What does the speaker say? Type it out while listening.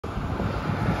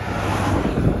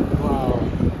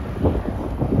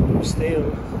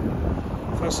still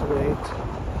fascinated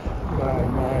by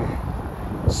my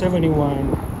 71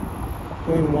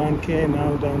 21K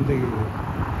now down the hill.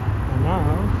 And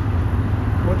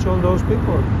now, watch all those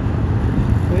people.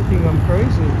 They think I'm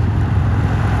crazy.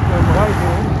 I'm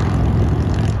riding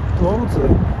towards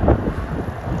them.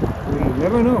 We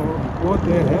never know what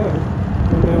they have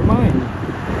in their mind.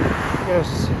 Yes,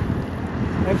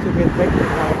 I have to get back to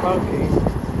my parking.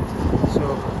 So,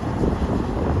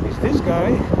 is this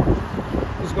guy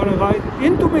is gonna ride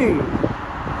into me?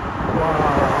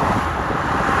 Wow.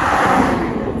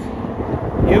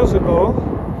 Years ago,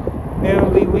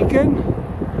 early weekend,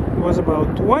 was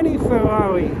about 20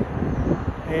 Ferrari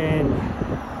and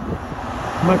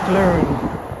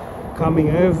McLaren coming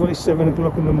every 7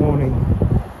 o'clock in the morning,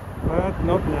 but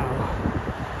not now.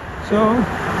 So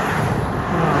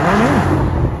now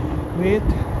I'm with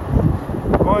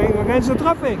going against the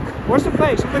traffic. What's the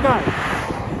face of the guy?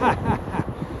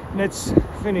 Let's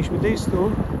finish with these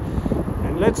two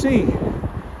and let's see.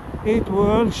 It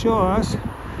will show us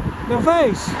the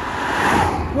face.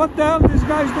 What the hell this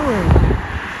guy's doing?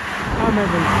 I'm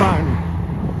having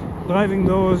fun driving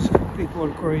those people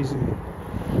crazy.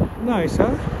 Nice,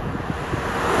 huh?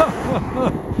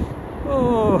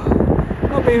 Oh,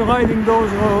 I've been riding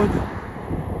those roads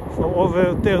for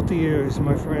over 30 years,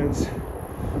 my friends.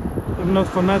 I'm not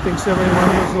for nothing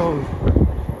 71 years old.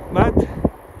 But,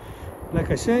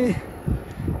 like I say,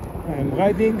 I'm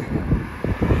riding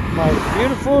my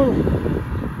beautiful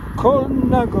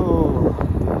Colnago.